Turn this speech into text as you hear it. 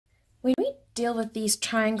When we deal with these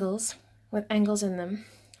triangles with angles in them,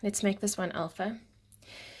 let's make this one alpha,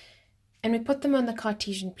 and we put them on the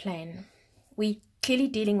Cartesian plane, we're clearly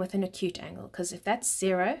dealing with an acute angle, because if that's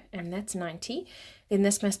 0 and that's 90, then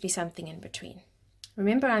this must be something in between.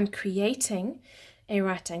 Remember, I'm creating a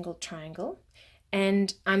right-angled triangle,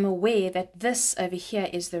 and I'm aware that this over here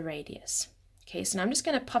is the radius. Okay, so now I'm just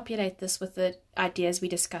going to populate this with the ideas we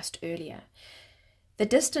discussed earlier. The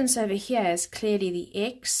distance over here is clearly the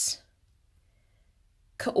x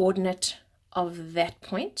coordinate of that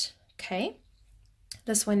point, okay?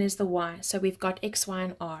 This one is the y, so we've got x, y,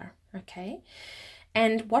 and r, okay?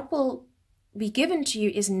 And what will be given to you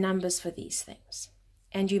is numbers for these things.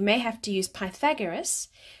 And you may have to use Pythagoras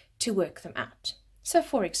to work them out. So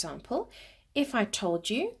for example, if I told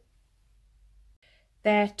you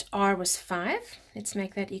that r was 5, let's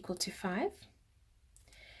make that equal to 5.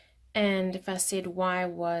 And if I said y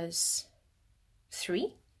was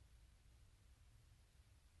 3,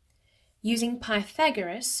 using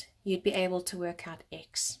Pythagoras, you'd be able to work out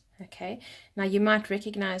x, okay? Now you might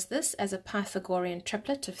recognize this as a Pythagorean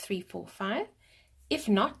triplet of 3, 4, 5. If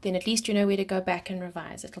not, then at least you know where to go back and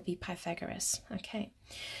revise. It'll be Pythagoras, okay?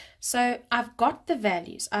 So I've got the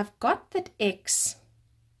values. I've got that x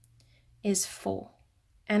is 4,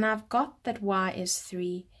 and I've got that y is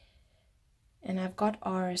 3, and I've got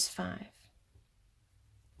r is 5.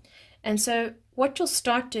 And so what you'll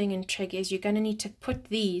start doing in trig is you're going to need to put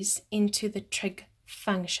these into the trig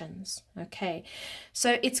functions, okay?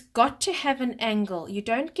 So it's got to have an angle. You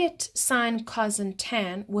don't get sine, cos, and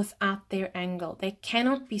tan without their angle. They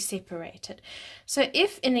cannot be separated. So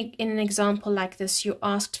if in an example like this you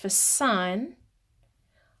asked for sine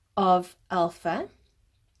of alpha,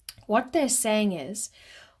 what they're saying is,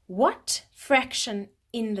 what fraction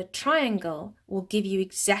in the triangle will give you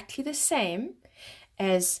exactly the same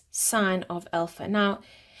as sine of alpha? Now,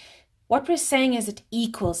 what we're saying is it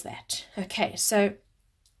equals that. Okay, so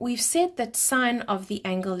we've said that sine of the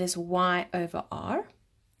angle is y over r.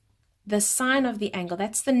 The sine of the angle,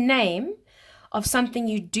 that's the name of something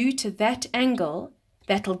you do to that angle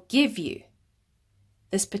that'll give you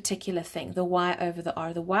this particular thing, the y over the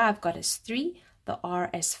r. The y I've got is 3, the r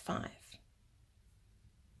is 5.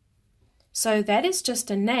 So that is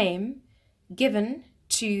just a name given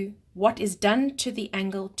to what is done to the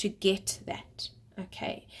angle to get that.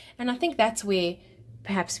 Okay, and I think that's where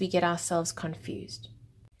perhaps we get ourselves confused.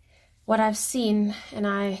 What I've seen, and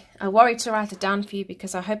I worry to write it down for you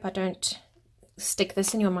because I hope I don't stick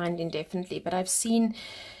this in your mind indefinitely, but I've seen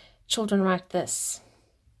children write this.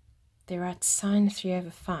 They write sine 3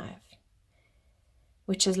 over 5,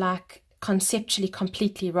 which is like conceptually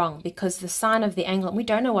completely wrong, because the sine of the angle, we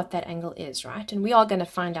don't know what that angle is, right? And we are going to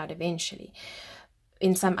find out eventually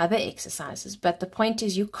in some other exercises, but the point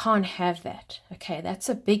is you can't have that. Okay, that's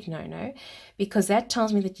a big no-no, because that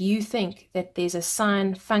tells me that you think that there's a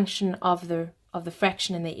sine function of the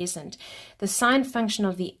fraction, and there isn't. The sine function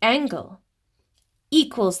of the angle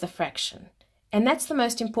equals the fraction, and that's the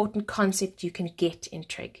most important concept you can get in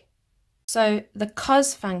trig. So the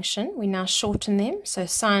cos function, we now shorten them, so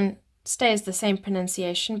sine stays the same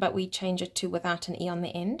pronunciation, but we change it to without an e on the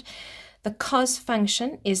end. The cos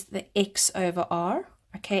function is the x over r,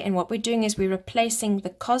 okay, and what we're doing is we're replacing the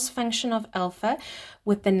cos function of alpha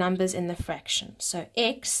with the numbers in the fraction. So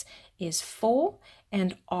x is 4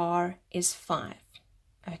 and r is 5,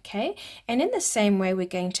 okay? And in the same way, we're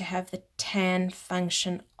going to have the tan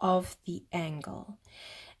function of the angle.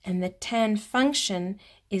 And the tan function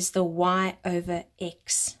is the y over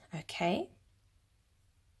x, okay?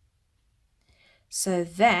 So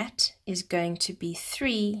that is going to be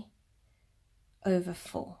 3 over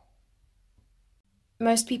 4.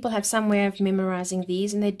 Most people have some way of memorizing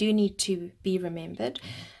these, and they do need to be remembered.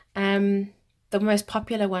 The most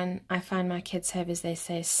popular one I find my kids have is they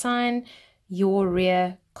say sine your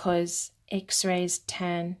rear cos x-rays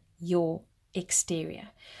tan your exterior,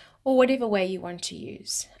 or whatever way you want to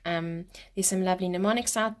use. There's some lovely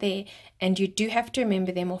mnemonics out there, and you do have to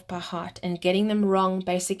remember them off by heart, and getting them wrong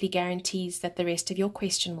basically guarantees that the rest of your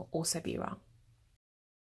question will also be wrong.